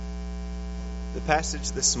The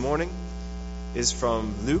passage this morning is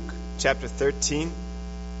from Luke chapter 13,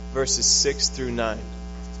 verses 6 through 9.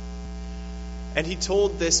 And he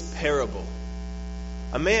told this parable.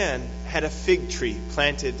 A man had a fig tree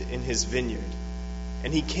planted in his vineyard,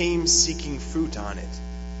 and he came seeking fruit on it,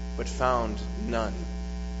 but found none.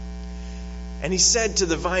 And he said to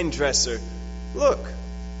the vine dresser, "Look,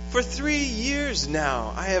 for 3 years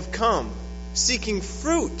now I have come, seeking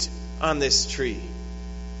fruit on this tree,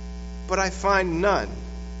 but I find none.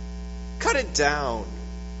 Cut it down.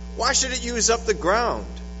 Why should it use up the ground?"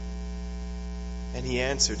 And he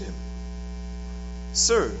answered him,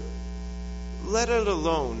 "Sir, let it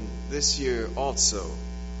alone this year also,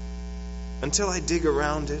 until I dig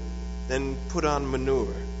around it, then put on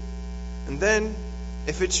manure. And then,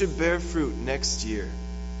 if it should bear fruit next year,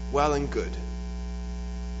 well and good.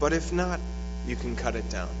 But if not, you can cut it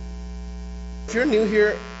down." If you're new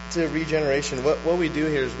here to Regeneration, what we do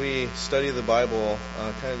here is we study the Bible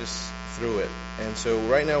kind of just through it. And so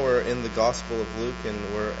right now we're in the Gospel of Luke, and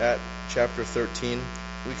we're at chapter 13.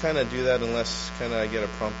 We kind of do that unless kind of I get a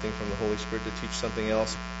prompting from the Holy Spirit to teach something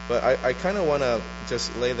else. But I kind of want to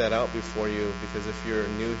just lay that out before you, because if you're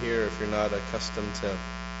new here, if you're not accustomed to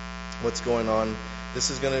what's going on, this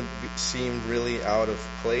is going to seem really out of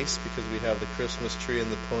place, because we have the Christmas tree and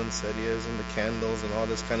the poinsettias and the candles and all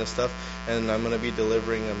this kind of stuff, and I'm going to be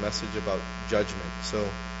delivering a message about judgment. So,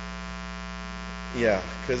 yeah,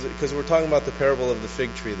 because we're talking about the parable of the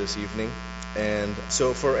fig tree this evening. And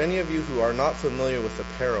so for any of you who are not familiar with a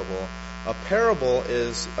parable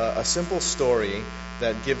is a simple story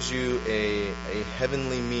that gives you a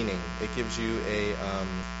heavenly meaning. It gives you a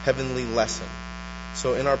heavenly lesson.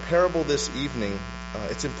 So in our parable this evening,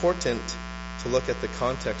 it's important to look at the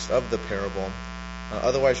context of the parable.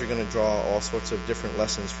 Otherwise, you're going to draw all sorts of different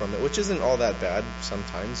lessons from it, which isn't all that bad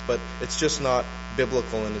sometimes, but it's just not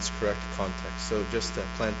biblical in its correct context. So just to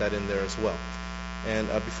plant that in there as well. And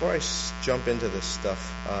before I jump into this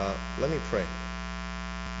stuff, let me pray.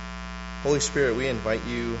 Holy Spirit, we invite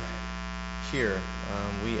you here.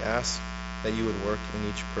 We ask that you would work in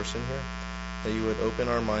each person here, that you would open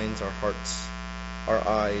our minds, our hearts, our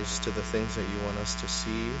eyes to the things that you want us to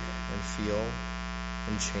see and feel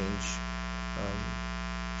and change.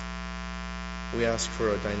 We ask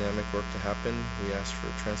for a dynamic work to happen. We ask for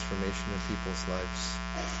a transformation in people's lives.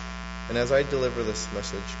 And as I deliver this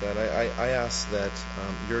message, God, I ask that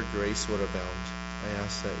your grace would abound. I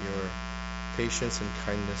ask that your patience and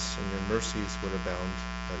kindness and your mercies would abound,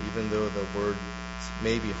 even though the word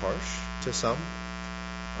may be harsh to some,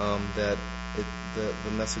 that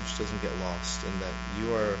the message doesn't get lost, and that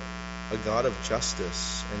you are a God of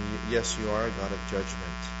justice, and yes, you are a God of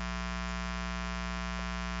judgment.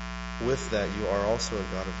 With that, you are also a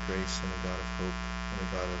God of grace and a God of hope and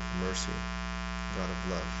a God of mercy, a God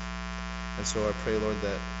of love. And so I pray, Lord,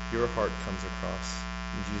 that your heart comes across.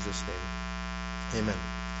 In Jesus' name, amen.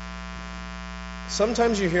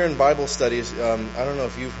 Sometimes you hear in Bible studies, I don't know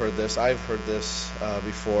if you've heard this, I've heard this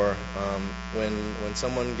before, when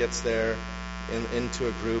someone gets there into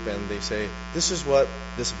a group and they say, "This is what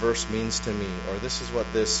this verse means to me," or "This is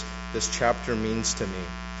what this chapter means to me."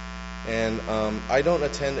 And I don't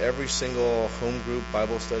attend every single home group,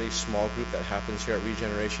 Bible study, small group that happens here at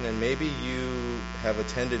Regeneration, and maybe you have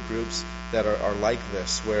attended groups that are like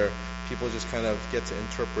this, where people just kind of get to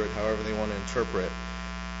interpret however they want to interpret.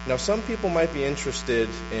 Now, some people might be interested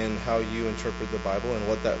in how you interpret the Bible and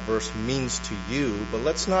what that verse means to you, but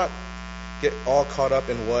let's not get all caught up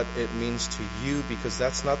in what it means to you, because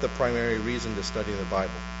that's not the primary reason to study the Bible,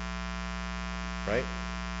 right?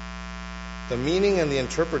 The meaning and the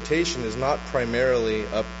interpretation is not primarily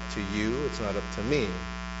up to you. It's not up to me.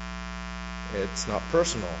 It's not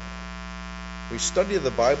personal. We study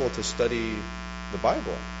the Bible to study the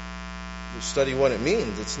Bible. We study what it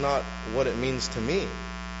means. It's not what it means to me.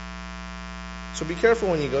 So be careful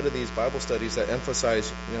when you go to these Bible studies that emphasize,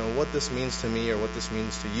 what this means to me or what this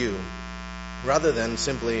means to you, rather than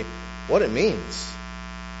simply what it means.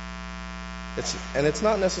 It's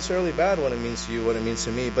not necessarily bad what it means to you, what it means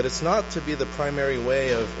to me, but it's not to be the primary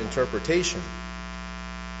way of interpretation.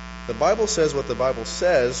 The Bible says what the Bible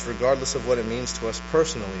says, regardless of what it means to us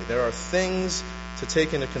personally. There are things to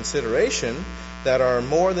take into consideration that are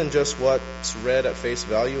more than just what's read at face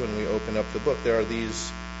value when we open up the book. There are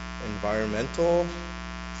these environmental,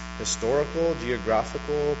 historical,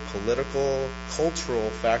 geographical, political, cultural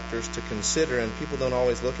factors to consider, and people don't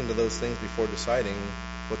always look into those things before deciding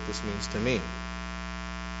what this means to me.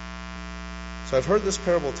 So I've heard this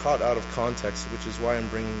parable taught out of context, which is why I'm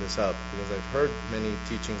bringing this up, because I've heard many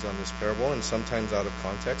teachings on this parable, and sometimes out of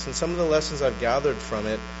context, and some of the lessons I've gathered from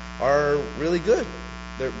it are really good.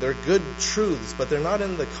 They're good truths, but they're not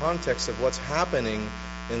in the context of what's happening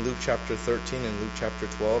in Luke chapter 13 and Luke chapter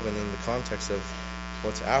 12, and in the context of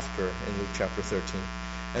what's after in Luke chapter 13.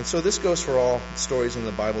 And so this goes for all stories in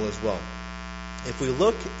the Bible as well. If we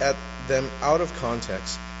look at them out of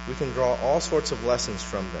context, we can draw all sorts of lessons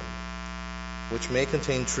from them, which may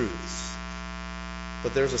contain truths.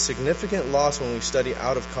 But there's a significant loss when we study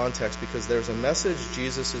out of context, because there's a message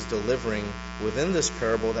Jesus is delivering within this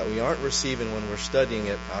parable that we aren't receiving when we're studying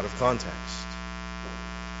it out of context.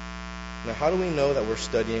 Now, how do we know that we're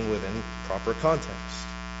studying within proper context?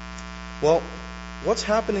 Well, what's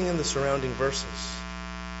happening in the surrounding verses?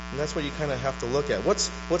 And that's what you kind of have to look at.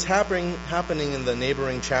 What's happening in the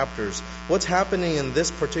neighboring chapters? What's happening in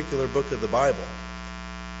this particular book of the Bible?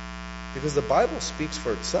 Because the Bible speaks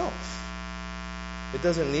for itself. It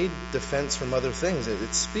doesn't need defense from other things.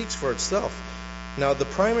 It speaks for itself. Now, the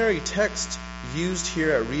primary text used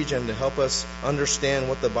here at Regen to help us understand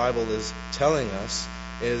what the Bible is telling us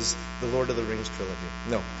is the Lord of the Rings trilogy.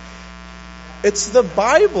 No. It's the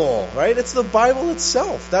Bible, right? It's the Bible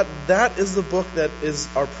itself. That is the book that is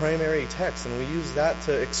our primary text, and we use that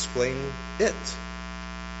to explain it.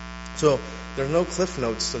 So, there's no cliff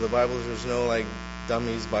notes to the Bible. There's no, like,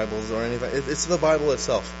 dummies Bibles or anything. It's the Bible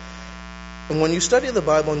itself. And when you study the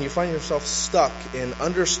Bible and you find yourself stuck in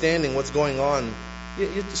understanding what's going on,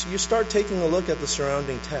 you start taking a look at the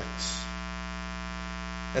surrounding text.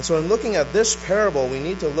 And so in looking at this parable, we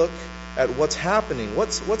need to look at what's happening.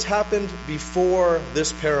 What's happened before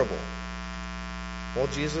this parable? Well,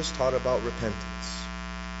 Jesus taught about repentance.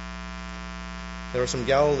 There were some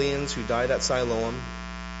Galileans who died at Siloam,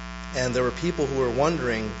 and there were people who were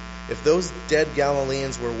wondering if those dead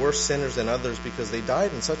Galileans were worse sinners than others because they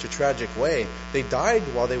died in such a tragic way. They died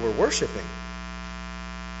while they were worshiping.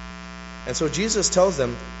 And so Jesus tells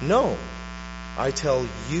them, no, I tell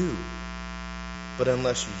you, but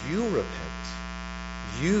unless you repent,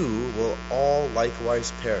 you will all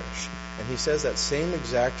likewise perish. And he says that same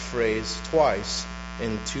exact phrase twice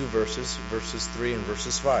in two verses 3 and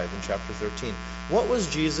verses 5 in chapter 13. What was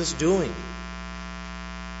Jesus doing?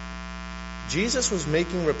 Jesus was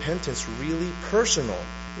making repentance really personal,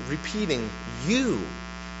 repeating you.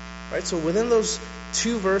 Right? So within those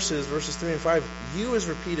two verses 3 and 5, you is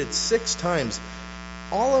repeated 6 times.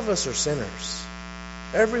 All of us are sinners.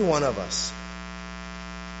 Every one of us.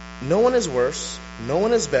 No one is worse, no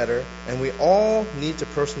one is better, and we all need to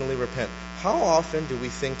personally repent. How often do we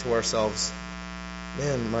think to ourselves,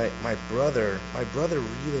 man, my brother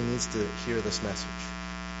really needs to hear this message?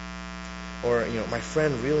 Or, my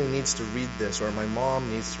friend really needs to read this. Or my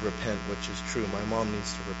mom needs to repent, which is true. My mom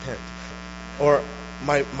needs to repent. Or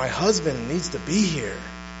my husband needs to be here.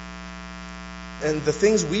 And the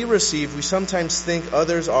things we receive, we sometimes think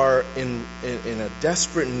others are in a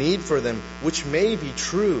desperate need for them, which may be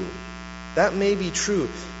true. That may be true.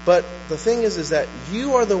 But the thing is that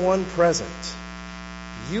you are the one present.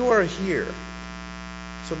 You are here.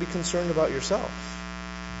 So be concerned about yourself.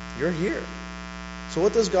 You're here. So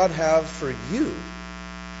what does God have for you?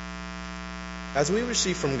 As we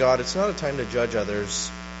receive from God, it's not a time to judge others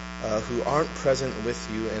who aren't present with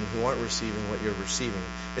you and who aren't receiving what you're receiving.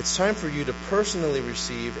 It's time for you to personally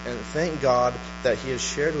receive and thank God that He has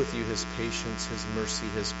shared with you His patience, His mercy,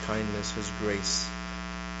 His kindness, His grace.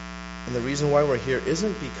 And the reason why we're here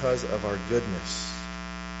isn't because of our goodness.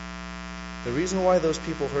 The reason why those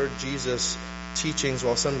people heard Jesus' teachings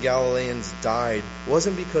while some Galileans died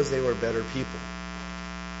wasn't because they were better people.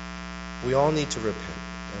 We all need to repent,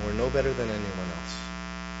 and we're no better than anyone else.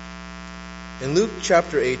 In Luke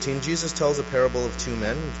chapter 18, Jesus tells a parable of 2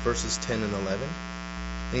 men, verses 10 and 11.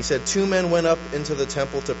 And he said, 2 men went up into the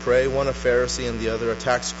temple to pray, one a Pharisee and the other a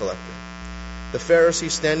tax collector. The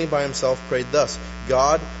Pharisee, standing by himself, prayed thus,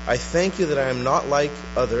 God, I thank you that I am not like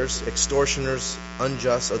others, extortioners,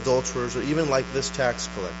 unjust, adulterers, or even like this tax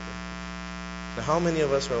collector. Now, how many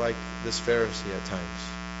of us are like this Pharisee at times?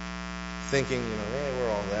 Thinking, hey, we're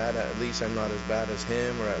all that. At least I'm not as bad as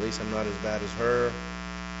him, or at least I'm not as bad as her.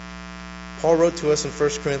 Paul wrote to us in 1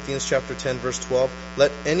 Corinthians chapter 10, verse 12,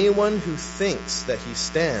 let anyone who thinks that he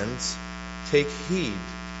stands take heed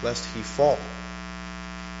lest he fall.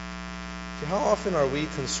 See, how often are we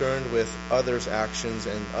concerned with others' actions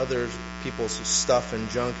and other people's stuff and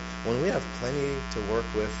junk when we have plenty to work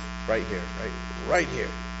with right here, right here.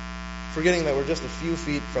 Forgetting that we're just a few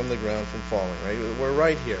feet from the ground from falling, right? We're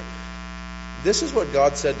right here. This is what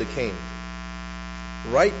God said to Cain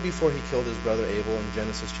right before he killed his brother Abel in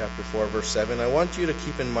Genesis chapter 4, verse 7. I want you to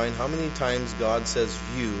keep in mind how many times God says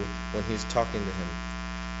you when He's talking to him.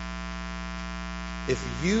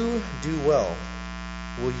 If you do well,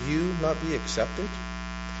 will you not be accepted?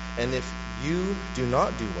 And if you do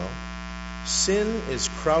not do well. Sin is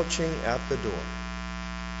crouching at the door.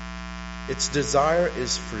 Its desire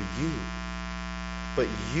is for you, but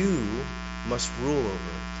you must rule over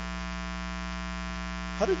it.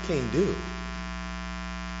 How did Cain do?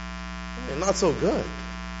 I mean, not so good.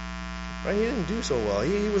 Right? He didn't do so well.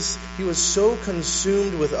 He was so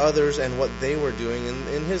consumed with others and what they were doing. And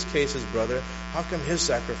in his case, his brother, how come his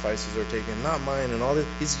sacrifices are taken, not mine, and all this?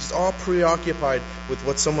 He's just all preoccupied with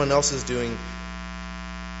what someone else is doing.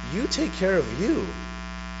 You take care of you.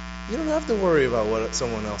 You don't have to worry about what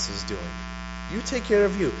someone else is doing. You take care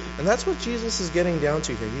of you. And that's what Jesus is getting down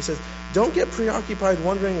to here. He says, don't get preoccupied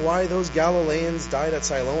wondering why those Galileans died at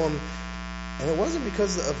Siloam. And it wasn't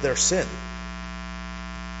because of their sin.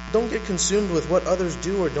 Don't get consumed with what others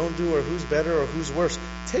do or don't do or who's better or who's worse.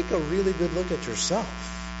 Take a really good look at yourself.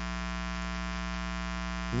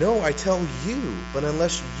 No, I tell you, but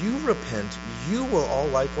unless you repent, you will all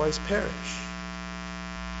likewise perish.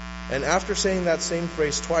 And after saying that same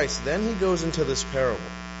phrase twice, then he goes into this parable,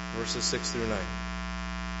 verses 6 through 9.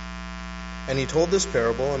 And he told this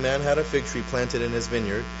parable, a man had a fig tree planted in his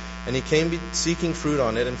vineyard, and he came seeking fruit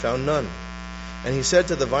on it and found none. And he said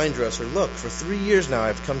to the vine dresser, look, for 3 years now I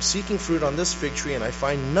have come seeking fruit on this fig tree, and I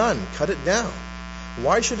find none. Cut it down.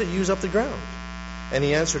 Why should it use up the ground? And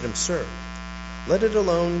he answered him, Sir, let it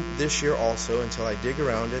alone this year also until I dig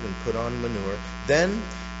around it and put on manure. Then,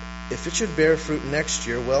 if it should bear fruit next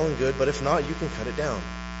year, well and good, but if not, you can cut it down.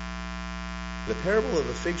 The parable of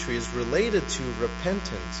the fig tree is related to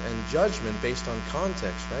repentance and judgment based on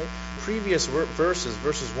context, right? Previous verses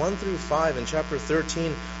 1 through 5 in chapter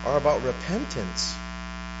 13 are about repentance.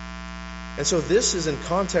 And so this is in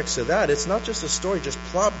context of that. It's not just a story just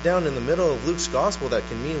plopped down in the middle of Luke's gospel that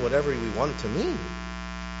can mean whatever we want it to mean.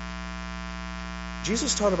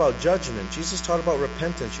 Jesus taught about judgment. Jesus taught about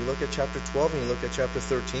repentance. You look at chapter 12 and you look at chapter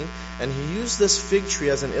 13, and he used this fig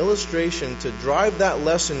tree as an illustration to drive that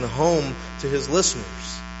lesson home to his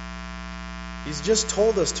listeners. He's just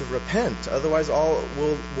told us to repent, otherwise all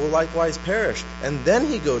will likewise perish. And then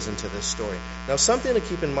he goes into this story. Now, something to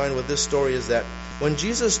keep in mind with this story is that when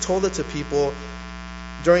Jesus told it to people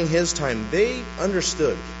during his time, they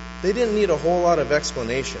understood. They didn't need a whole lot of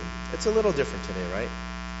explanation. It's a little different today, right?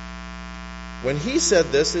 When he said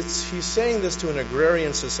this, he's saying this to an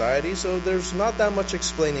agrarian society, so there's not that much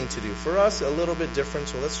explaining to do. For us, a little bit different,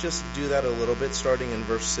 so let's just do that a little bit, starting in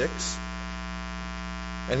verse 6.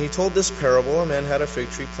 And he told this parable, a man had a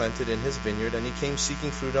fig tree planted in his vineyard, and he came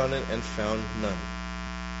seeking fruit on it and found none.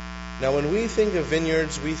 Now, when we think of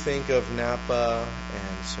vineyards, we think of Napa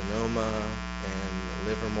and Sonoma and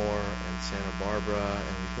Livermore and Santa Barbara, and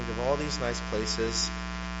we think of all these nice places,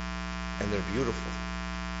 and they're beautiful.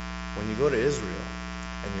 When you go to Israel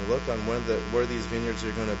and you look on where these vineyards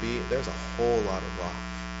are going to be, there's a whole lot of rock.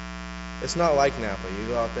 It's not like Napa. You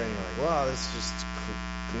go out there and you're like, wow, this is just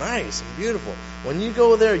nice and beautiful. When you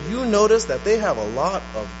go there, you notice that they have a lot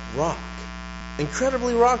of rock.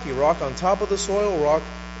 Incredibly rocky. Rock on top of the soil, rock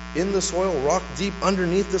in the soil, rock deep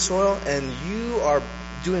underneath the soil, and you are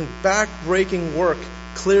doing back-breaking work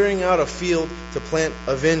clearing out a field to plant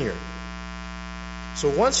a vineyard. So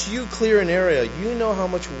once you clear an area, you know how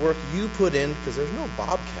much work you put in, because there's no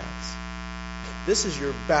bobcats. This is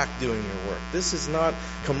your back doing your work. This is not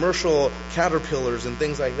commercial caterpillars and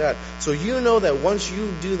things like that. So you know that once you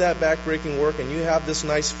do that back-breaking work and you have this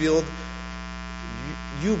nice field,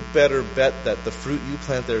 you better bet that the fruit you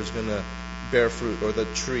plant there is going to bear fruit, or the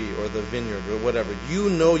tree or the vineyard or whatever. You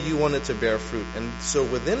know you want it to bear fruit. And so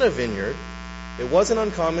within a vineyard, it wasn't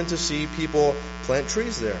uncommon to see people plant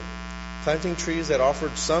trees there. Planting trees that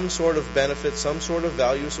offered some sort of benefit, some sort of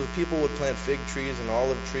value. So people would plant fig trees and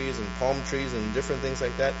olive trees and palm trees and different things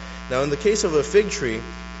like that. Now, in the case of a fig tree,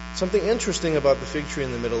 something interesting about the fig tree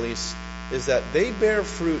in the Middle East is that they bear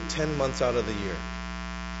fruit 10 months out of the year.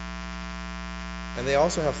 And they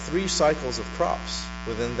also have 3 cycles of crops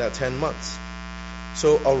within that 10 months.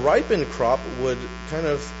 So a ripened crop would kind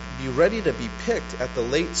of be ready to be picked at the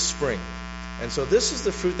late spring. And so this is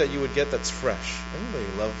the fruit that you would get that's fresh.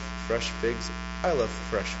 Anybody love fresh figs? I love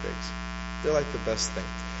fresh figs. They're like the best thing.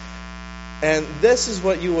 And this is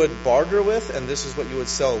what you would barter with, and this is what you would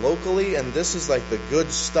sell locally, and this is like the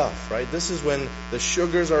good stuff, right? This is when the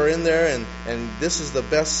sugars are in there, and this is the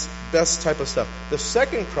best type of stuff. The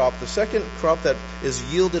second crop that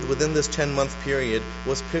is yielded within this 10-month period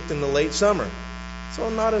was picked in the late summer. So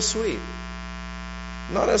not as sweet.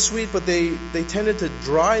 Not as sweet, but they tended to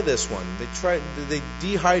dry this one. They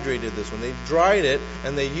dehydrated this one. They dried it,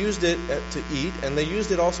 and they used it to eat, and they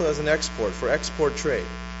used it also as an export, for export trade.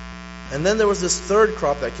 And then there was this third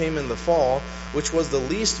crop that came in the fall, which was the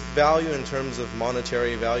least value in terms of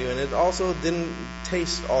monetary value, and it also didn't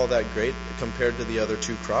taste all that great compared to the other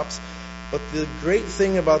two crops. But the great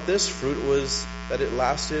thing about this fruit was that it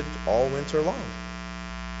lasted all winter long.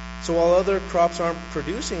 So while other crops aren't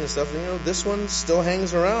producing and stuff, this one still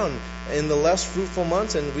hangs around in the less fruitful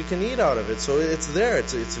months, and we can eat out of it. So it's there.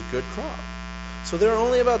 It's a good crop. So there are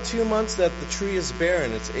only about 2 months that the tree is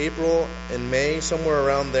barren. It's April and May, somewhere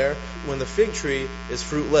around there, when the fig tree is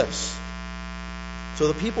fruitless. So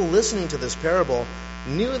the people listening to this parable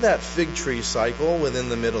knew that fig tree cycle within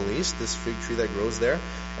the Middle East, this fig tree that grows there.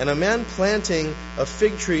 And a man planting a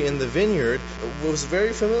fig tree in the vineyard was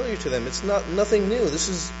very familiar to them. It's nothing new. This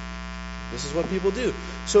is what people do.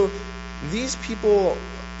 So these people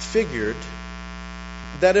figured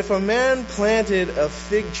that if a man planted a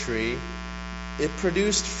fig tree, it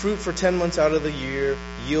produced fruit for 10 months out of the year,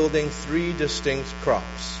 yielding 3 distinct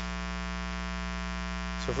crops.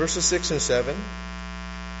 So verses 6 and 7.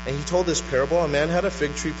 And he told this parable, a man had a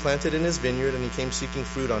fig tree planted in his vineyard, and he came seeking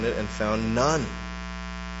fruit on it and found none.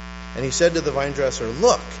 And he said to the vine dresser,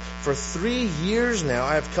 look, for 3 years now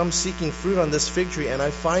I have come seeking fruit on this fig tree, and I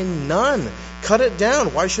find none. Cut it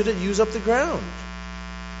down. Why should it use up the ground?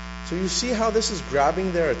 So you see how this is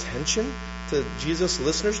grabbing their attention to Jesus'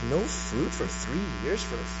 listeners? No fruit for 3 years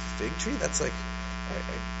for a fig tree? That's like,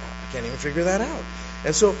 I can't even figure that out.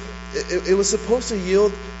 And so it was supposed to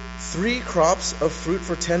yield 3 crops of fruit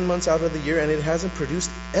for 10 months out of the year, and it hasn't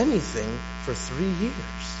produced anything for 3 years.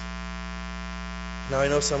 Now I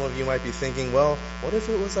know some of you might be thinking, well, what if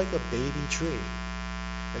it was like a baby tree?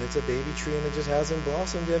 And it's a baby tree and it just hasn't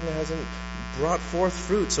blossomed yet and it hasn't brought forth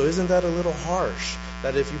fruit. So isn't that a little harsh?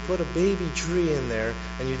 That if you put a baby tree in there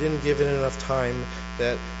and you didn't give it enough time,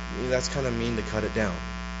 that's kind of mean to cut it down.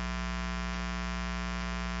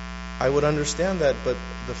 I would understand that, but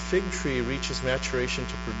the fig tree reaches maturation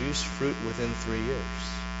to produce fruit within 3 years,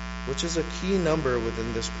 which is a key number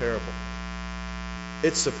within this parable.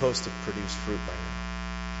 It's supposed to produce fruit by now.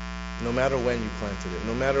 No matter when you planted it,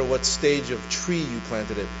 no matter what stage of tree you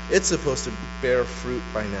planted it, it's supposed to bear fruit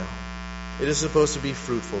by now. It is supposed to be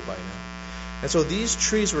fruitful by now. And so these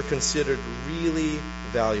trees were considered really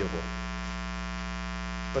valuable,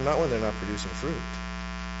 but not when they're not producing fruit.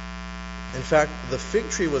 In fact, the fig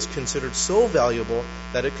tree was considered so valuable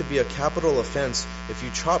that it could be a capital offense if you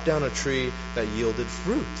chopped down a tree that yielded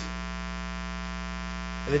fruit.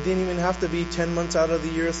 And it didn't even have to be 10 months out of the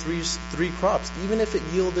year, three crops. Even if it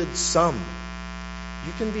yielded some,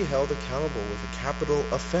 you can be held accountable with a capital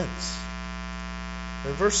offense.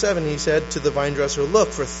 In verse 7, he said to the vine dresser, look,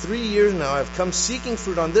 for 3 years now I have come seeking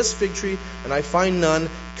fruit on this fig tree, and I find none.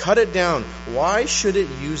 Cut it down. Why should it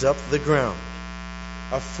use up the ground?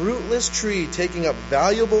 A fruitless tree taking up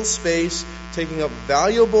valuable space, taking up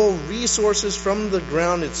valuable resources from the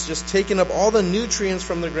ground. It's just taking up all the nutrients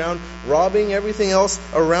from the ground, robbing everything else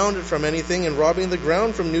around it from anything, and robbing the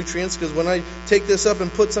ground from nutrients, because when I take this up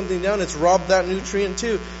and put something down, it's robbed that nutrient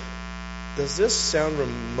too. Does this sound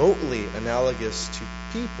remotely analogous to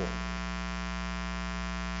people?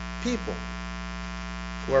 People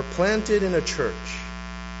who are planted in a church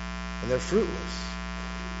and they're fruitless.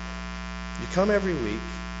 You come every week,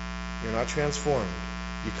 you're not transformed.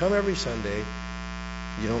 You come every Sunday,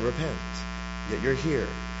 you don't repent. Yet you're here,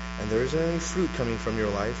 and there isn't any fruit coming from your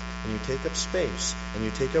life, and you take up space, and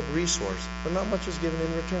you take up resource, but not much is given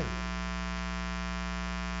in return.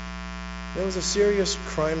 It was a serious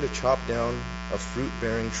crime to chop down a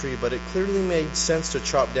fruit-bearing tree, but it clearly made sense to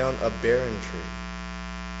chop down a barren tree.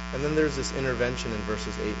 And then there's this intervention in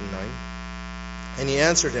verses 8 and 9. And he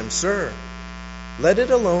answered him, Sir, let it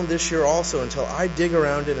alone this year also until I dig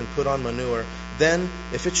around it and put on manure. Then,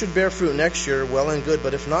 if it should bear fruit next year, well and good,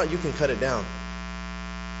 but if not, you can cut it down.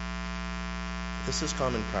 This is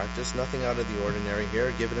common practice, nothing out of the ordinary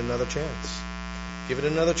here. Give it another chance. Give it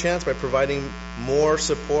another chance by providing more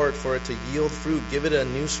support for it to yield fruit. Give it a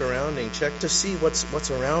new surrounding. Check to see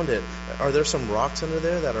what's around it. Are there some rocks under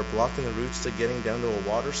there that are blocking the roots to getting down to a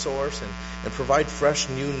water source? And provide fresh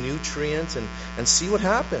new nutrients and see what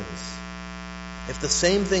happens. If the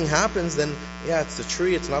same thing happens, then yeah, it's the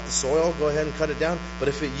tree, it's not the soil. Go ahead and cut it down. But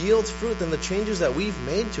if it yields fruit, then the changes that we've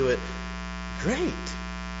made to it, great.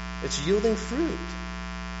 It's yielding fruit.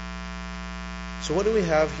 So what do we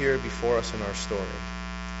have here before us in our story?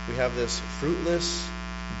 We have this fruitless,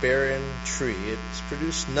 barren tree. It's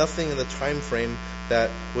produced nothing in the time frame that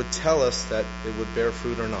would tell us that it would bear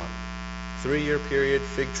fruit or not. 3-year period,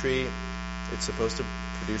 fig tree, it's supposed to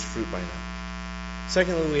produce fruit by now.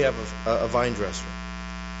 Secondly, we have a vine dresser.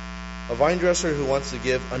 A vine dresser who wants to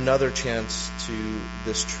give another chance to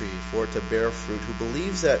this tree for it to bear fruit, who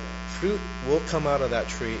believes that fruit will come out of that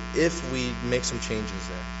tree if we make some changes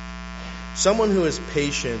there. Someone who is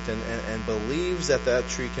patient and believes that that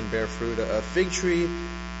tree can bear fruit, a fig tree,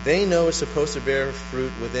 they know is supposed to bear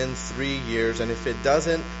fruit within 3 years, and if it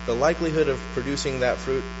doesn't, the likelihood of producing that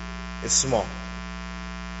fruit is small.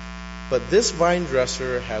 But this vine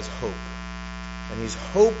dresser has hope, and he's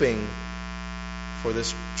hoping for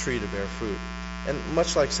this tree to bear fruit, and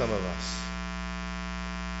much like some of us.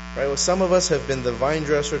 Right? Well, some of us have been the vine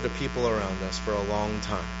dresser to people around us for a long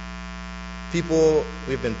time. People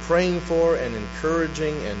we've been praying for and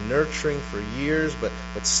encouraging and nurturing for years, but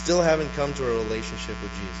still haven't come to a relationship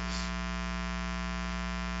with Jesus.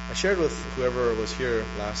 I shared with whoever was here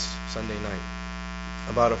last Sunday night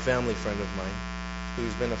about a family friend of mine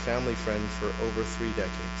who's been a family friend for over 3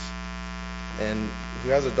 decades, and who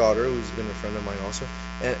has a daughter who's been a friend of mine also.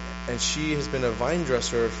 And she has been a vine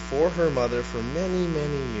dresser for her mother for many,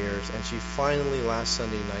 many years, and she finally last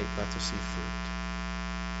Sunday night got to see fruit.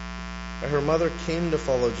 Her mother came to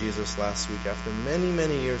follow Jesus last week after many,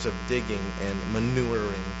 many years of digging and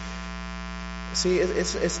manuring. See,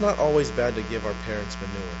 it's not always bad to give our parents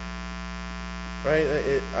manure.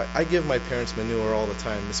 Right? I give my parents manure all the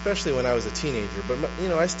time, especially when I was a teenager. But,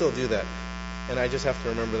 I still do that. And I just have to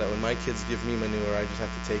remember that when my kids give me manure, I just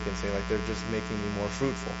have to take it and say, like, they're just making me more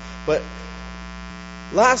fruitful. But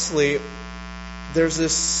lastly, there's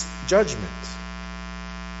this judgment.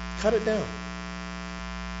 Cut it down.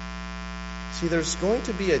 See, there's going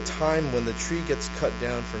to be a time when the tree gets cut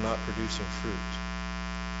down for not producing fruit.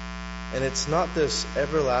 And it's not this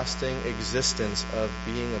everlasting existence of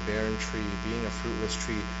being a barren tree, being a fruitless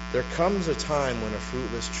tree. There comes a time when a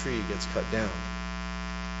fruitless tree gets cut down.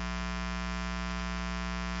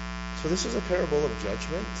 So this is a parable of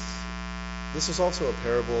judgment. This is also a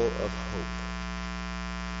parable of hope.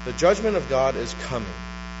 The judgment of God is coming.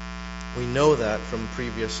 We know that from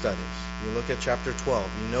previous studies. You look at chapter 12,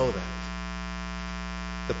 you know that.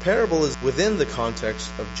 The parable is within the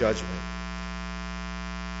context of judgment.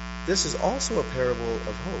 This is also a parable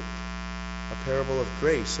of hope, a parable of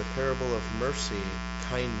grace, a parable of mercy,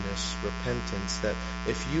 kindness, repentance, that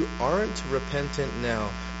if you aren't repentant now,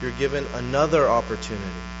 you're given another opportunity.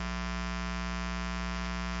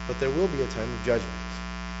 But there will be a time of judgment.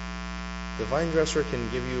 The vine dresser can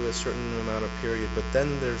give you a certain amount of period, but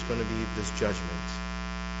then there's going to be this judgment.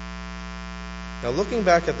 Now, looking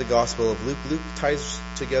back at the Gospel of Luke, Luke ties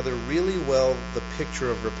together really well the picture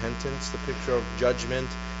of repentance, the picture of judgment,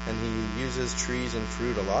 and he uses trees and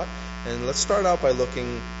fruit a lot. And let's start out by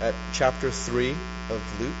looking at chapter 3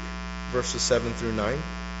 of Luke, verses 7 through 9.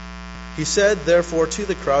 He said, therefore, to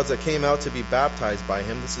the crowds that came out to be baptized by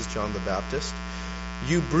him, this is John the Baptist,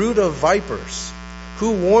 you brood of vipers,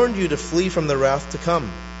 who warned you to flee from the wrath to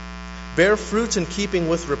come? Bear fruits in keeping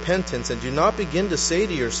with repentance, and do not begin to say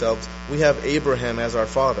to yourselves, we have Abraham as our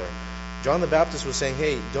father. John the Baptist was saying,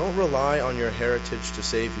 hey, don't rely on your heritage to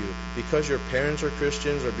save you. Because your parents are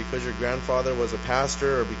Christians, or because your grandfather was a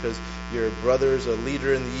pastor, or because your brother's a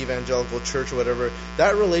leader in the evangelical church or whatever,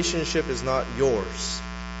 that relationship is not yours.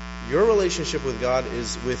 Your relationship with God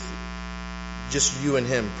is with just you and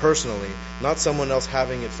him personally, not someone else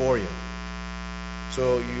having it for you.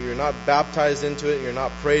 So you're not baptized into it, you're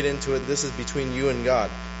not prayed into it. This is between you and God.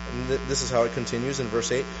 And this is how it continues in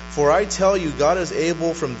verse 8. For I tell you, God is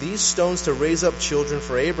able from these stones to raise up children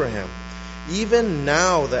for Abraham. Even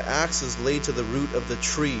now the axe is laid to the root of the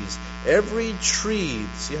trees. Every tree,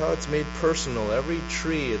 see how it's made personal. Every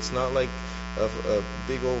tree, it's not like a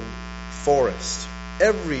big old forest.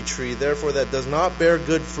 Every tree, therefore, that does not bear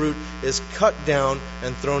good fruit is cut down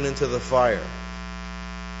and thrown into the fire.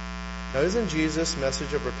 Now, isn't Jesus'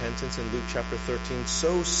 message of repentance in Luke chapter 13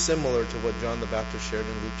 so similar to what John the Baptist shared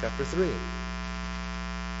in Luke chapter 3?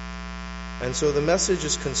 And so the message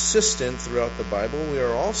is consistent throughout the Bible. We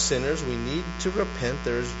are all sinners. We need to repent.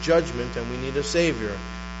 There is judgment, and we need a Savior.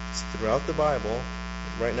 It's throughout the Bible.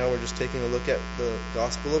 Right now we're just taking a look at the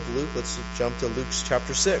Gospel of Luke. Let's jump to Luke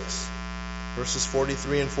chapter 6, verses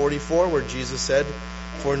 43 and 44, where Jesus said,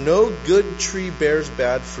 for no good tree bears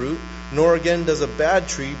bad fruit, nor again does a bad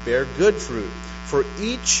tree bear good fruit. For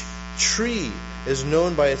each tree is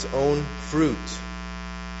known by its own fruit.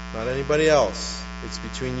 Not anybody else. It's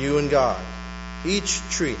between you and God. Each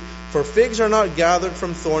tree. For figs are not gathered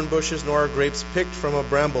from thorn bushes, nor are grapes picked from a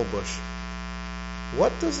bramble bush.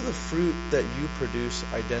 What does the fruit that you produce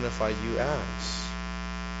identify you as?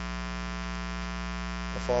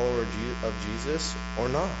 A follower of Jesus or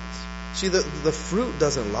not? See, the fruit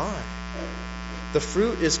doesn't lie. The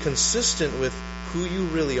fruit is consistent with who you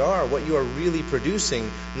really are, what you are really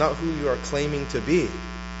producing, not who you are claiming to be.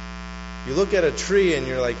 You look at a tree and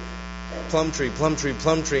you're like, plum tree, plum tree,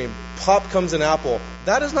 plum tree. Pop comes an apple.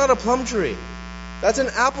 That is not a plum tree. That's an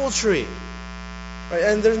apple tree. Right?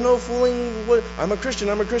 And there's no fooling. I'm a Christian.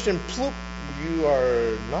 Ploop. You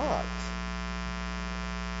are not.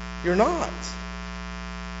 You're not.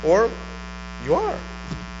 Or you are.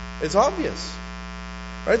 It's obvious.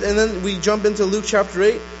 Right? And then we jump into Luke chapter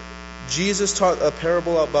 8. Jesus taught a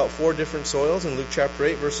parable about 4 different soils in Luke chapter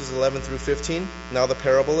 8, verses 11 through 15. Now the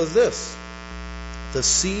parable is this. The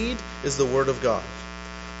seed is the word of God.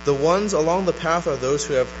 The ones along the path are those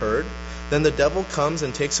who have heard. Then the devil comes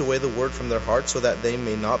and takes away the word from their hearts so that they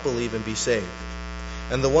may not believe and be saved.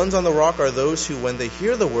 And the ones on the rock are those who, when they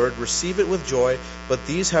hear the word, receive it with joy, but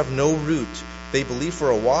these have no root. They believe for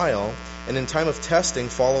a while, and in time of testing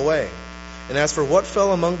fall away. And as for what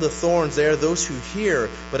fell among the thorns, they are those who hear,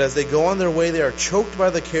 but as they go on their way, they are choked by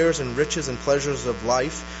the cares and riches and pleasures of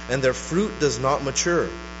life, and their fruit does not mature.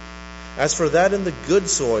 As for that in the good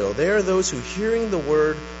soil, they are those who, hearing the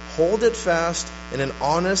word, hold it fast in an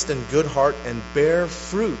honest and good heart, and bear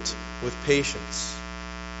fruit with patience.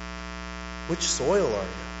 Which soil are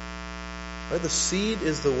you? Right? The seed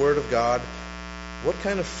is the word of God. What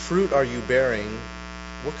kind of fruit are you bearing?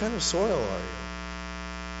 What kind of soil are you?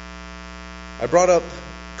 I brought up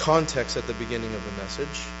context at the beginning of the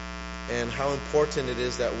message and how important it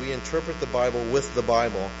is that we interpret the Bible with the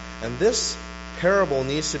Bible. And this parable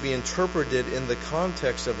needs to be interpreted in the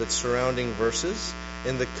context of its surrounding verses,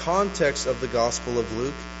 in the context of the Gospel of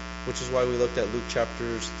Luke, which is why we looked at Luke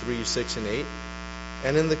chapters 3, 6, and 8,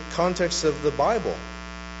 and in the context of the Bible.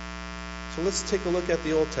 So let's take a look at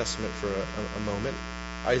the Old Testament for a moment.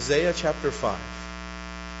 Isaiah chapter 5.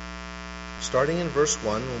 Starting in verse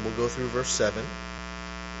 1, and we'll go through verse 7.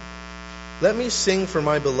 Let me sing for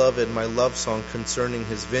my beloved my love song concerning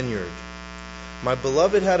his vineyard. My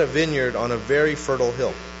beloved had a vineyard on a very fertile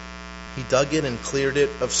hill. He dug it and cleared it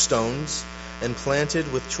of stones and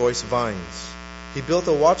planted with choice vines. He built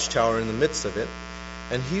a watchtower in the midst of it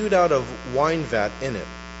and hewed out a wine vat in it.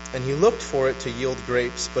 And he looked for it to yield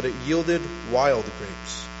grapes, but it yielded wild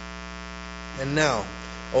grapes. And now,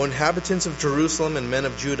 O inhabitants of Jerusalem and men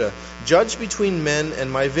of Judah, judge between men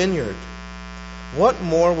and my vineyard. What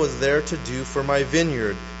more was there to do for my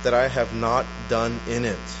vineyard that I have not done in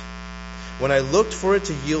it? When I looked for it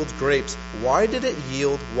to yield grapes, why did it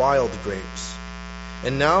yield wild grapes?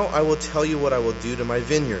 And now I will tell you what I will do to my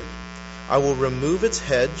vineyard. I will remove its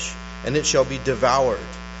hedge, and it shall be devoured.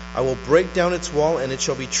 I will break down its wall, and it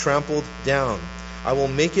shall be trampled down. I will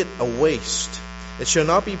make it a waste. It shall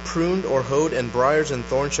not be pruned or hoed, and briars and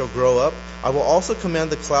thorns shall grow up. I will also command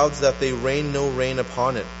the clouds that they rain no rain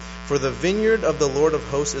upon it. For the vineyard of the Lord of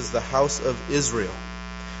hosts is the house of Israel,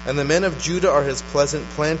 and the men of Judah are his pleasant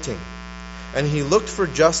planting. And he looked for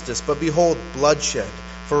justice, but behold, bloodshed.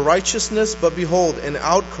 For righteousness, but behold, an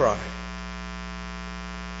outcry.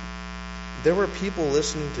 There were people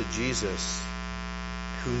listening to Jesus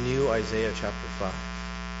who knew Isaiah chapter 5.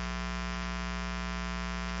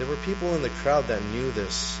 There were people in the crowd that knew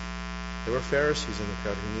this. There were Pharisees in the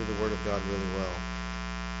crowd who knew the Word of God really well.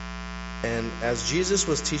 And as Jesus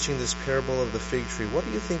was teaching this parable of the fig tree, what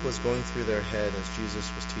do you think was going through their head as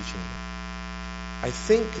Jesus was teaching them? I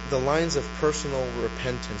think the lines of personal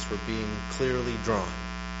repentance were being clearly drawn.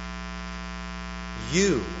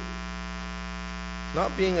 You,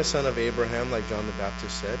 not being a son of Abraham like John the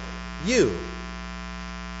Baptist said, you,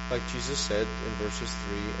 like Jesus said in verses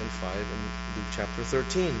 3 and 5 in Luke chapter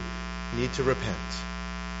 13, need to repent.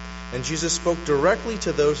 And Jesus spoke directly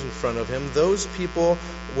to those in front of him. Those people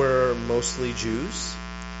were mostly Jews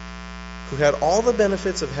who had all the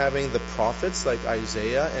benefits of having the prophets like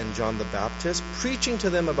Isaiah and John the Baptist preaching to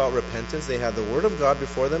them about repentance. They had the Word of God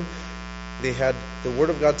before them. They had the Word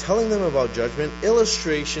of God telling them about judgment,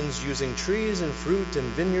 illustrations using trees and fruit and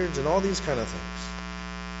vineyards and all these kind of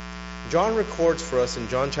things. John records for us in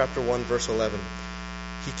John chapter 1, verse 11,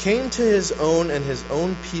 He came to his own, and his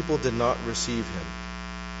own people did not receive him.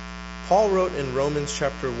 Paul wrote in Romans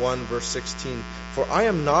chapter 1, verse 16, For I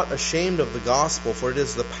am not ashamed of the gospel, for it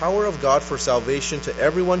is the power of God for salvation to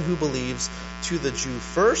everyone who believes, to the Jew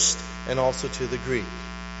first, and also to the Greek.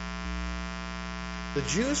 The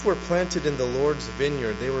Jews were planted in the Lord's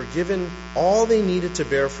vineyard. They were given all they needed to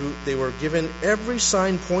bear fruit. They were given every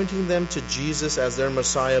sign pointing them to Jesus as their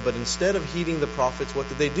Messiah. But instead of heeding the prophets, what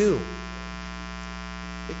did they do?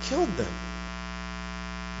 They killed them.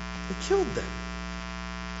 They killed them.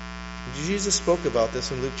 Jesus spoke about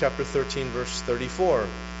this in Luke chapter 13, verse 34.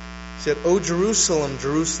 He said, O Jerusalem,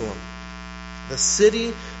 Jerusalem, the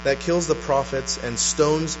city that kills the prophets and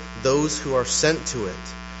stones those who are sent to it.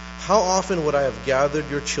 How often would I have gathered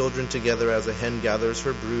your children together as a hen gathers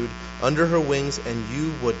her brood under her wings, and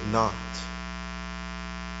you would not?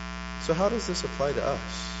 So how does this apply to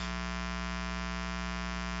us?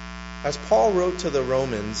 As Paul wrote to the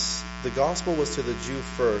Romans, the gospel was to the Jew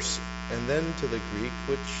first, and then to the Greek,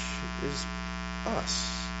 which is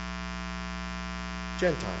us,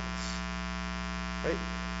 Gentiles. Right?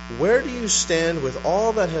 Where do you stand with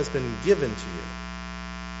all that has been given to you?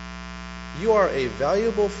 You are a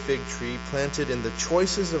valuable fig tree planted in the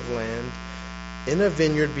choicest of land, in a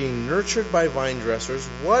vineyard being nurtured by vine dressers.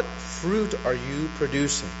 What fruit are you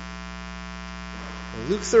producing?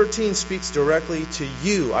 Luke 13 speaks directly to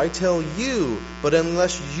you. I tell you, but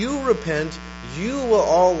unless you repent, you will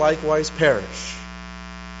all likewise perish.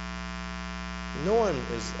 No one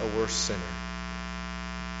is a worse sinner.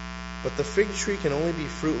 But the fig tree can only be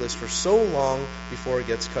fruitless for so long before it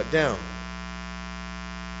gets cut down.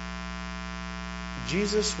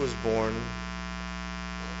 Jesus was born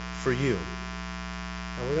for you.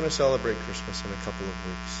 And we're going to celebrate Christmas in a couple of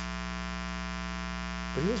weeks.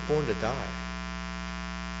 But he was born to die.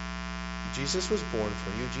 Jesus was born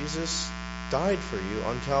for you. Jesus died for you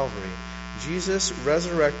on Calvary. Jesus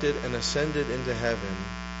resurrected and ascended into heaven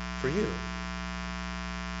for you.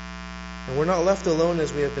 And we're not left alone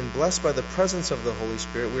as we have been blessed by the presence of the Holy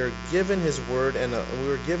Spirit. We are given His Word, and we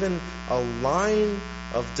were given a line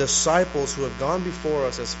of disciples who have gone before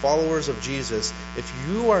us as followers of Jesus. If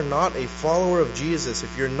you are not a follower of Jesus,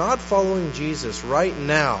 if you're not following Jesus right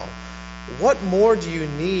now, what more do you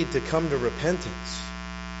need to come to repentance?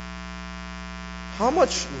 How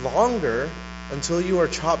much longer until you are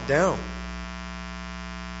chopped down?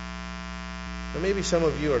 Or maybe some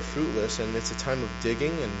of you are fruitless and it's a time of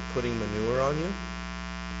digging and putting manure on you.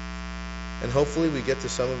 And hopefully we get to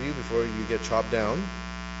some of you before you get chopped down.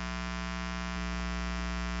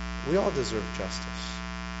 We all deserve justice.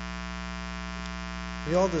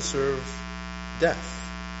 We all deserve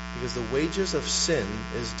death, because the wages of sin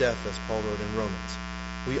is death, as Paul wrote in Romans.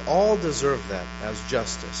 We all deserve that as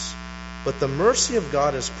justice. But the mercy of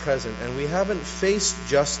God is present, and we haven't faced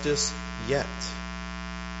justice yet.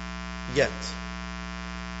 Yet.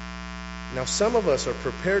 Now, some of us are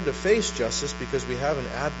prepared to face justice because we have an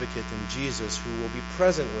advocate in Jesus who will be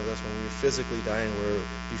present with us when we physically die and we're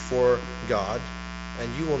before God,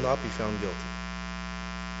 and you will not be found guilty.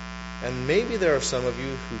 And maybe there are some of you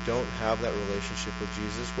who don't have that relationship with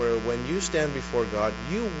Jesus, where when you stand before God,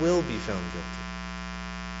 you will be found guilty.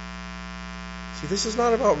 See, this is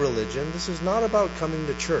not about religion. This is not about coming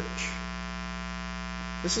to church.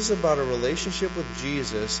 This is about a relationship with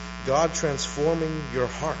Jesus, God transforming your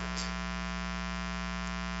heart.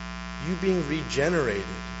 You being regenerated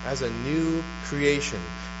as a new creation.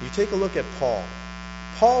 You take a look at Paul.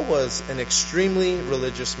 Paul was an extremely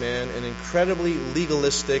religious man, an incredibly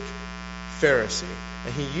legalistic Pharisee,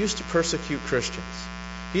 and he used to persecute Christians.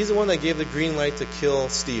 He's the one that gave the green light to kill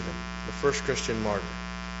Stephen, the first Christian martyr.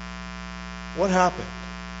 What happened?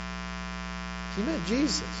 He met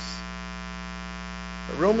Jesus.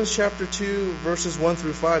 Romans chapter 2, verses 1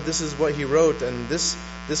 through 5, this is what he wrote, and this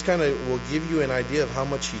kind of will give you an idea of how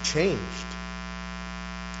much he changed.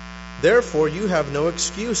 Therefore, you have no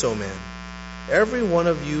excuse, O man. Every one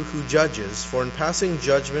of you who judges, for in passing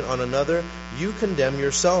judgment on another, you condemn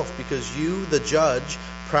yourself, because you, the judge,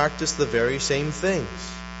 practice the very same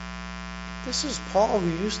things. This is Paul,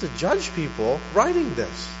 who used to judge people, writing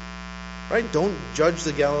this. Right? Don't judge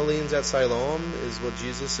the Galileans at Siloam, is what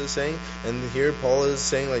Jesus is saying. And here Paul is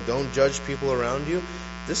saying, don't judge people around you.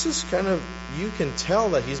 This is kind of, you can tell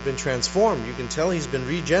that he's been transformed. You can tell he's been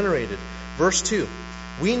regenerated. Verse 2.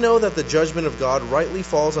 We know that the judgment of God rightly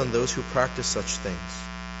falls on those who practice such things.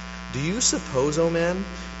 Do you suppose, O man,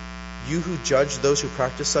 you who judge those who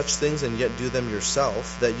practice such things and yet do them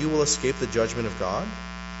yourself, that you will escape the judgment of God?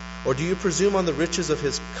 Or do you presume on the riches of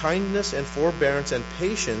His kindness and forbearance and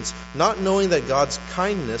patience, not knowing that God's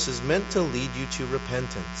kindness is meant to lead you to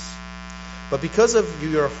repentance? But because of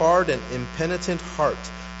your hard and impenitent heart,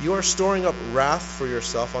 you are storing up wrath for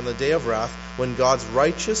yourself on the day of wrath, when God's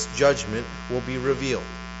righteous judgment will be revealed.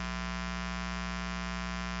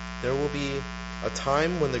 There will be a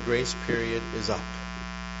time when the grace period is up.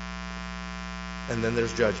 And then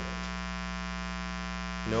there's judgment.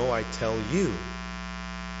 No, I tell you,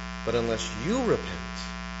 but unless you repent,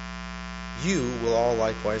 you will all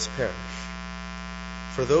likewise perish.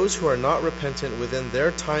 For those who are not repentant within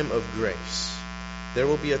their time of grace, there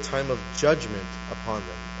will be a time of judgment upon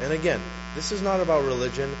them. And again, this is not about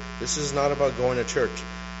religion. This is not about going to church.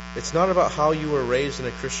 It's not about how you were raised in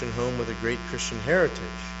a Christian home with a great Christian heritage.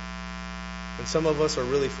 And some of us are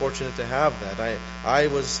really fortunate to have that. I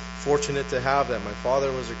was fortunate to have that. My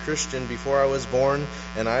father was a Christian before I was born,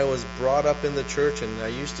 and I was brought up in the church, and I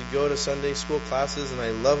used to go to Sunday school classes, and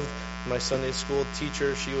I loved my Sunday school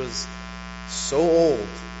teacher. She was so old,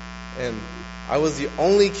 and I was the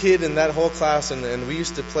only kid in that whole class, and we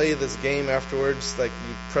used to play this game afterwards. Like,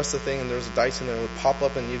 you press the thing and there was a dice in there and it would pop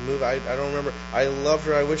up and you'd move. I don't remember. I loved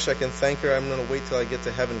her. I wish I can thank her. I'm going to wait till I get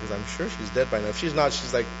to heaven because I'm sure she's dead by now. If she's not,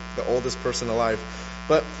 she's like the oldest person alive.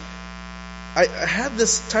 But I had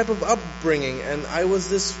this type of upbringing, and I was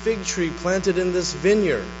this fig tree planted in this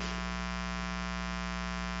vineyard.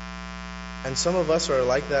 And some of us are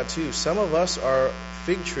like that too. Some of us are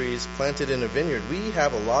fig trees planted in a vineyard. We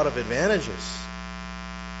have a lot of advantages.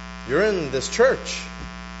 You're in this church,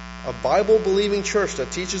 a Bible-believing church that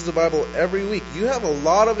teaches the Bible every week. You have a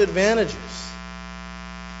lot of advantages.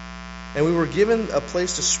 And we were given a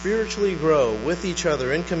place to spiritually grow with each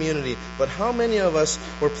other in community. But how many of us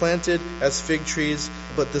were planted as fig trees,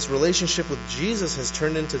 but this relationship with Jesus has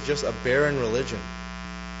turned into just a barren religion?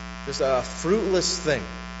 Just a fruitless thing.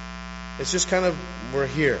 It's just kind of, we're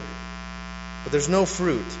here, but there's no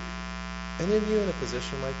fruit. Any of you in a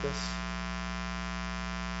position like this?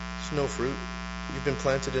 There's no fruit. You've been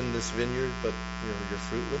planted in this vineyard, but you're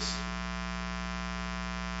fruitless.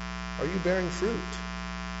 Are you bearing fruit?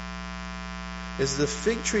 Is the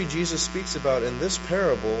fig tree Jesus speaks about in this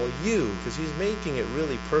parable you? Because he's making it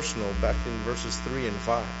really personal back in verses 3 and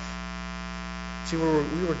 5. See,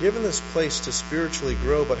 we were given this place to spiritually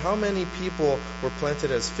grow, but how many people were planted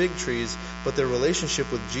as fig trees, but their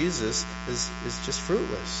relationship with Jesus is just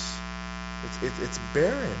fruitless? It's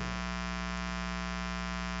barren.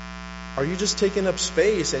 Are you just taking up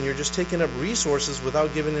space and you're just taking up resources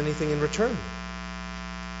without giving anything in return?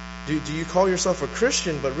 Do you call yourself a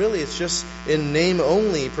Christian, but really it's just in name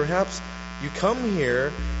only? Perhaps you come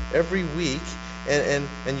here every week and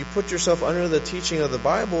you put yourself under the teaching of the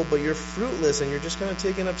Bible, but you're fruitless and you're just kind of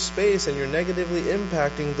taking up space and you're negatively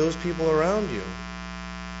impacting those people around you.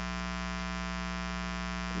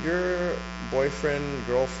 Your boyfriend,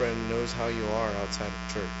 girlfriend knows how you are outside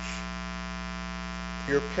of church.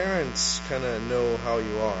 Your parents kind of know how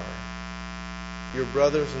you are. Your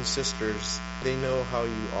brothers and sisters, they know how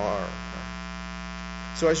you are.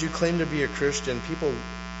 So as you claim to be a Christian, people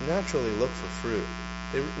naturally look for fruit.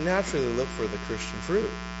 They naturally look for the Christian fruit.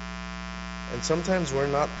 And sometimes we're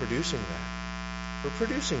not producing that. We're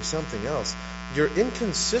producing something else. Your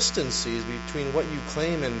inconsistencies between what you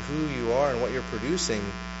claim and who you are and what you're producing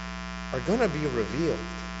are going to be revealed.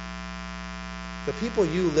 The people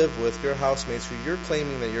you live with, your housemates, who you're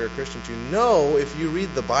claiming that you're a Christian to, know if you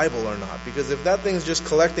read the Bible or not. Because if that thing's just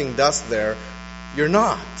collecting dust there, you're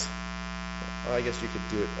not. Well, I guess you could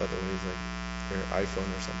do it other ways, like your iPhone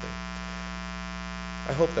or something.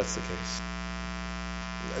 I hope that's the case.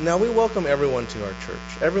 Now, we welcome everyone to our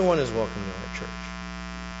church. Everyone is welcome to our church.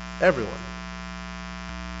 Everyone.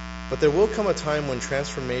 But there will come a time when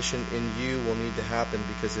transformation in you will need to happen,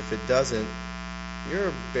 because if it doesn't, you're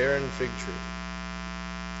a barren fig tree.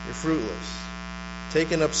 You're fruitless,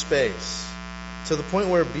 taking up space, to the point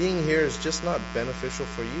where being here is just not beneficial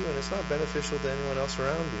for you, and it's not beneficial to anyone else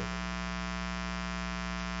around you.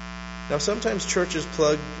 Now, sometimes churches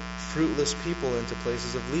plug fruitless people into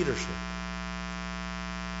places of leadership.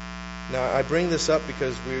 Now, I bring this up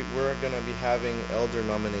because we're going to be having elder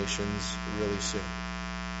nominations really soon.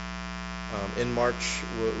 In March,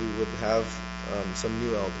 we would have some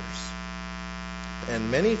new elders.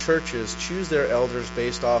 And many churches choose their elders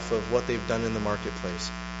based off of what they've done in the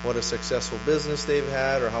marketplace. What a successful business they've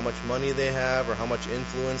had, or how much money they have, or how much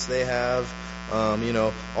influence they have.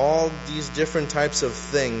 All these different types of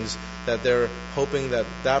things that they're hoping that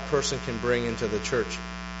that person can bring into the church.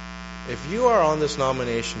 If you are on this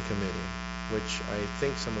nomination committee, which I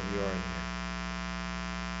think some of you are in here,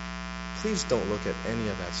 please don't look at any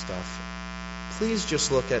of that stuff. Please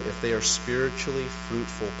just look at if they are spiritually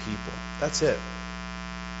fruitful people. That's it.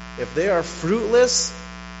 If they are fruitless,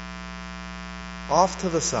 off to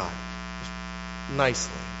the side, just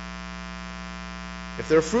nicely. If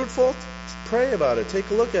they're fruitful, pray about it. Take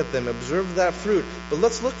a look at them. Observe that fruit. But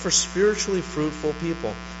let's look for spiritually fruitful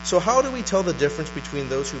people. So how do we tell the difference between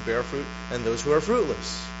those who bear fruit and those who are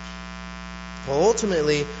fruitless? Well,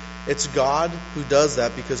 ultimately, it's God who does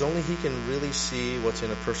that, because only He can really see what's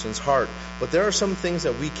in a person's heart. But there are some things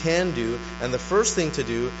that we can do, and the first thing to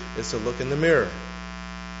do is to look in the mirror.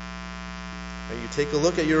 You take a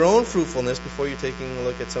look at your own fruitfulness before you're taking a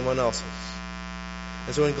look at someone else's.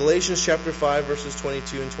 And so in Galatians chapter 5, verses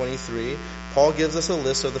 22 and 23, Paul gives us a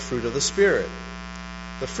list of the fruit of the Spirit.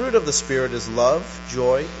 The fruit of the Spirit is love,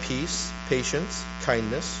 joy, peace, patience,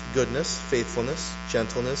 kindness, goodness, faithfulness,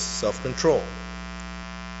 gentleness, self-control.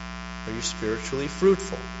 Are you spiritually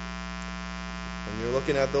fruitful? When you're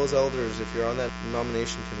looking at those elders, if you're on that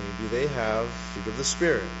nomination committee, do they have fruit of the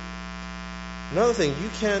Spirit? Another thing, you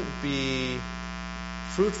can't be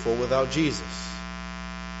fruitful without Jesus.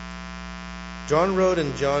 John wrote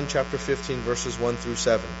in John chapter 15, verses 1 through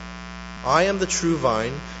 7, I am the true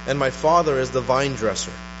vine, and my Father is the vine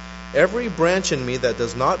dresser. Every branch in me that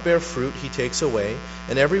does not bear fruit, he takes away,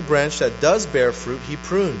 and every branch that does bear fruit, he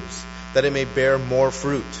prunes, that it may bear more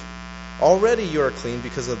fruit. Already you are clean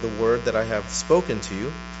because of the word that I have spoken to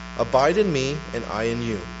you. Abide in me, and I in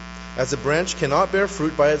you. As a branch cannot bear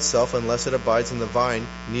fruit by itself unless it abides in the vine,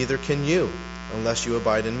 neither can you, unless you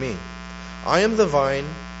abide in me. I am the vine,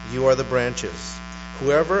 you are the branches.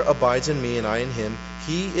 Whoever abides in me and I in him,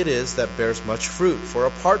 he it is that bears much fruit. For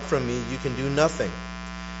apart from me you can do nothing.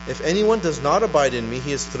 If anyone does not abide in me,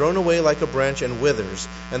 he is thrown away like a branch and withers,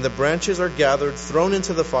 and the branches are gathered, thrown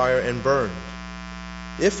into the fire, and burned.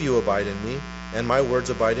 If you abide in me, and my words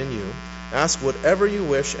abide in you, ask whatever you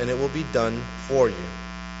wish, and it will be done for you.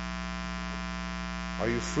 Are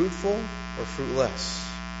you fruitful or fruitless?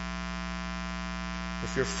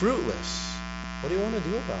 If you're fruitless, what do you want to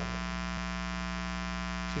do about it?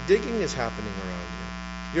 See, digging is happening around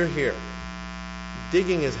you. You're here.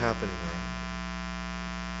 Digging is happening around you.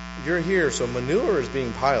 You're here, so manure is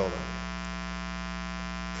being piled on.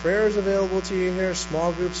 Prayer is available to you here.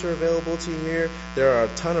 Small groups are available to you here. There are a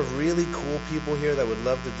ton of really cool people here that would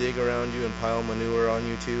love to dig around you and pile manure on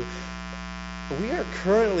you too. We are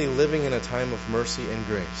currently living in a time of mercy and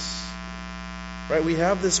grace. Right? We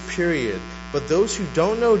have this period. But those who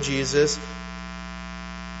don't know Jesus,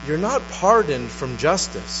 you're not pardoned from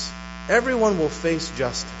justice. Everyone will face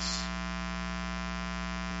justice.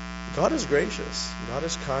 God is gracious. God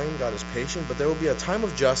is kind. God is patient. But there will be a time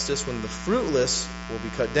of justice when the fruitless will be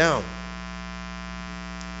cut down.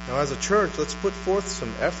 Now, as a church, let's put forth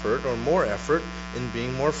some effort or more effort in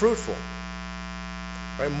being more fruitful.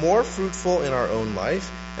 Right? More fruitful in our own life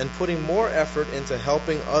and putting more effort into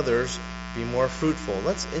helping others be more fruitful.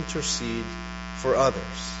 Let's intercede for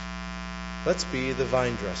others. Let's be the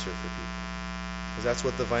vine dresser for people. Because that's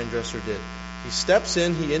what the vine dresser did. He steps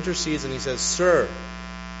in, he intercedes, and he says, Sir,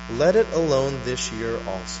 let it alone this year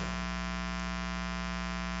also.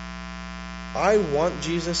 I want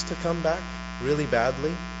Jesus to come back really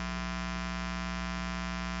badly.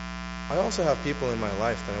 I also have people in my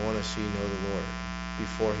life that I want to see know the Lord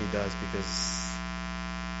before he does, because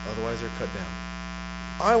otherwise they're cut down.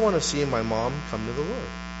 I want to see my mom come to the Lord.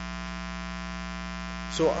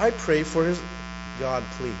 So I pray for his God,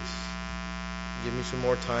 please give me some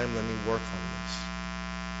more time. Let me work on this.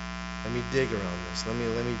 Let me dig around this. Let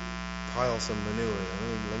me pile some manure.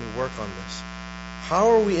 Let me work on this. How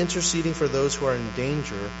are we interceding for those who are in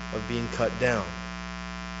danger of being cut down?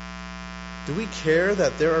 Do we care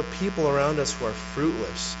that there are people around us who are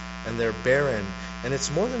fruitless and they're barren? And it's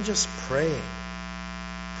more than just praying.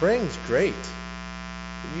 Praying's great.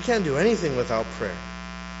 You can't do anything without prayer.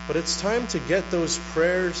 But it's time to get those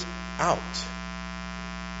prayers out.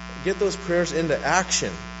 Get those prayers into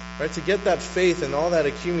action. Right? To get that faith and all that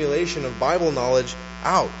accumulation of Bible knowledge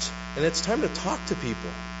out. And it's time to talk to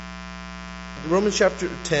people. Romans chapter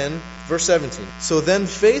 10, verse 17. So then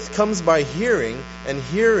faith comes by hearing, and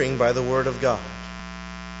hearing by the word of God.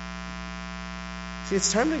 See,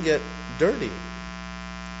 it's time to get dirty.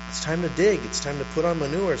 It's time to dig. It's time to put on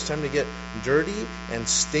manure. It's time to get dirty and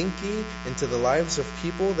stinky into the lives of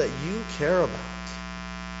people that you care about.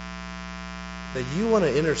 That you want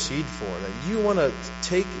to intercede for. That you want to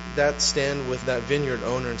take that stand with that vineyard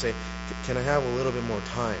owner and say, can I have a little bit more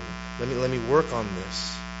time? Let me work on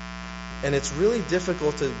this. And it's really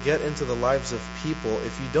difficult to get into the lives of people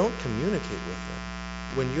if you don't communicate with them.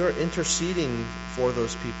 When you're interceding for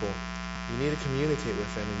those people, you need to communicate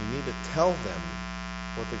with them and you need to tell them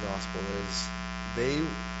what the gospel is. They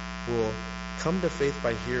will come to faith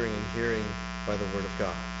by hearing, and hearing by the word of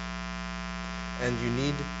God. And you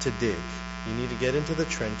need to dig. You need to get into the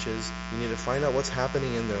trenches. You need to find out what's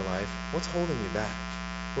happening in their life. What's holding you back?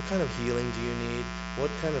 What kind of healing do you need?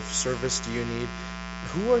 What kind of service do you need?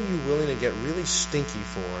 Who are you willing to get really stinky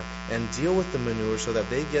for and deal with the manure so that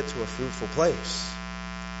they get to a fruitful place?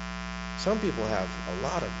 Some people have a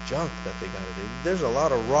lot of junk that they got to do. There's a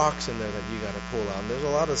lot of rocks in there that you got to pull out. And there's a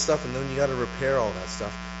lot of stuff, and then you got to repair all that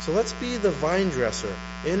stuff. So let's be the vine dresser,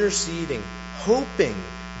 interceding, hoping,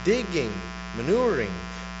 digging, manuring.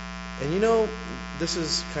 And you know, this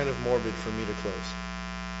is kind of morbid for me to close.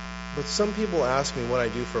 But some people ask me what I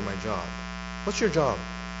do for my job. What's your job?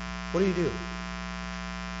 What do you do?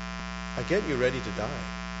 I get you ready to die.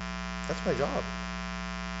 That's my job.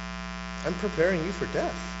 I'm preparing you for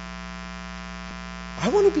death. I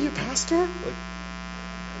want to be a pastor? Like,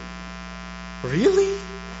 really?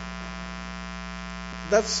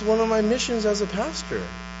 That's one of my missions as a pastor,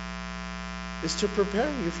 is to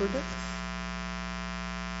prepare you for death.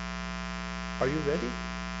 Are you ready?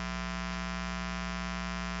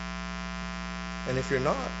 And if you're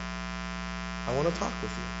not, I want to talk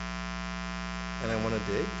with you. And I want to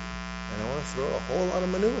dig. And I want to throw a whole lot of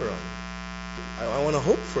manure on you. I want to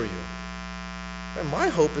hope for you. And my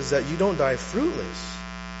hope is that you don't die fruitless.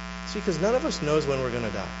 See, because none of us knows when we're going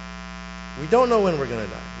to die. We don't know when we're going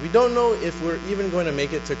to die. We don't know if we're even going to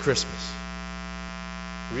make it to Christmas.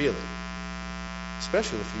 Really.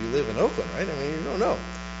 Especially if you live in Oakland, right? I mean, you don't know.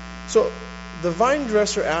 So, the vine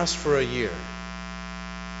dresser asked for a year.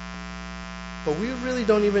 But we really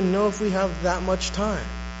don't even know if we have that much time.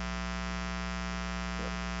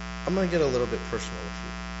 I'm going to get a little bit personal with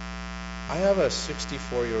you. I have a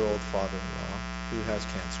 64-year-old father-in-law who has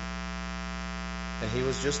cancer. And he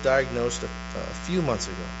was just diagnosed a few months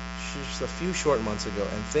ago. Just a few short months ago.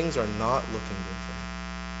 And things are not looking good for him.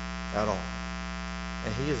 At all.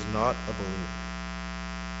 And he is not a believer.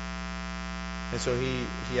 And so he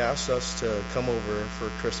asked us to come over for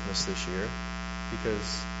Christmas this year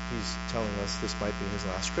because he's telling us this might be his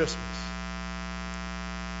last Christmas.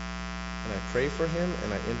 And I pray for him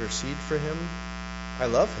and I intercede for him. I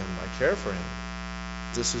love him. I care for him.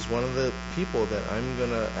 This is one of the people that I'm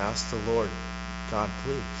going to ask the Lord, God,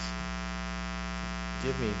 please,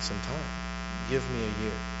 give me some time. Give me a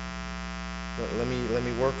year. Let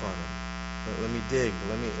me work on it. Let me dig.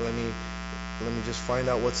 Let me just find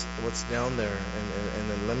out what's down there, and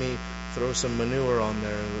then let me throw some manure on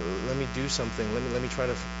there. Let me do something. Let me try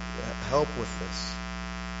to help with this.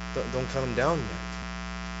 Don't cut him down yet.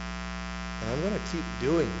 And I'm going to keep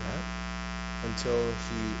doing that until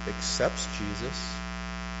he accepts Jesus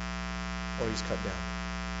or he's cut down.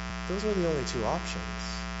 Those are the only two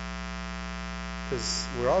options. Because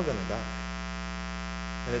we're all going to die.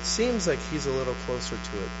 And it seems like he's a little closer to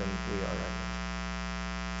it than we are right now.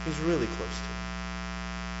 He's really close to it.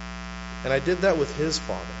 And I did that with his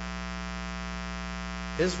father.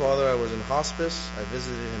 His father, I was in hospice. I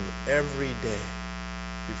visited him every day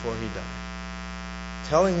before he died,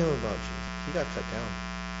 telling him about Jesus. He got cut down.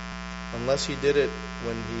 Unless he did it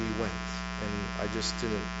when he went. And I just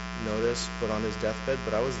didn't notice, but on his deathbed.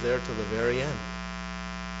 But I was there till the very end.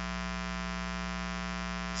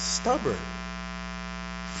 Stubborn,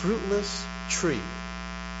 fruitless tree.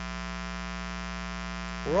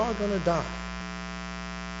 We're all going to die.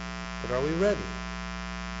 But are we ready?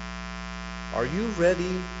 Are you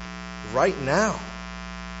ready right now?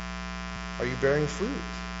 Are you bearing fruit?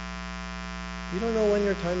 You don't know when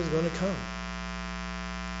your time is going to come.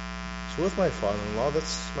 So with my father-in-law,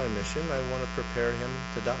 that's my mission. I want to prepare him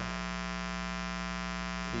to die.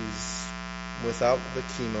 He's without the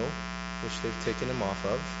chemo, which they've taken him off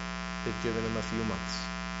of. They've given him a few months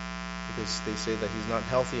because they say that he's not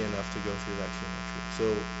healthy enough to go through that chemo treatment.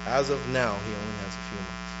 So as of now, he only has a few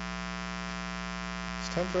months. It's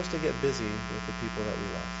time for us to get busy with the people that we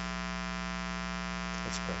love.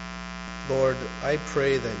 Let's pray. Lord, I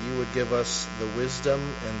pray that you would give us the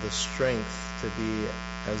wisdom and the strength to be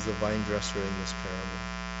as the vine dresser in this parable.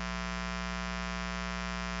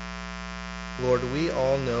 Lord, we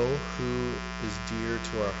all know who is dear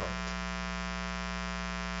to our heart.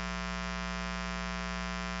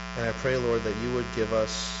 And I pray, Lord, that you would give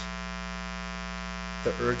us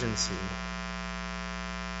the urgency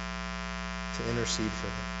to intercede for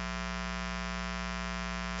them,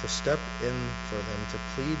 to step in for them, to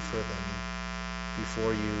plead for them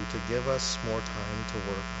before you, to give us more time to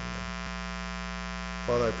work on them.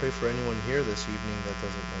 Father, I pray for anyone here this evening that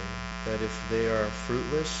doesn't know you, that if they are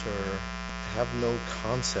fruitless or have no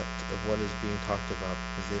concept of what is being talked about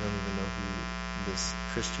because they don't even know who this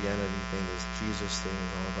Christianity thing, this Jesus thing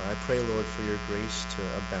is all about, I pray, Lord, for your grace to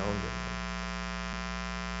abound in them.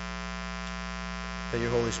 That your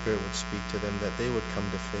Holy Spirit would speak to them, that they would come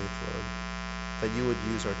to faith, Lord. That you would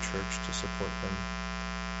use our church to support them.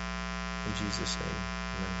 In Jesus' name.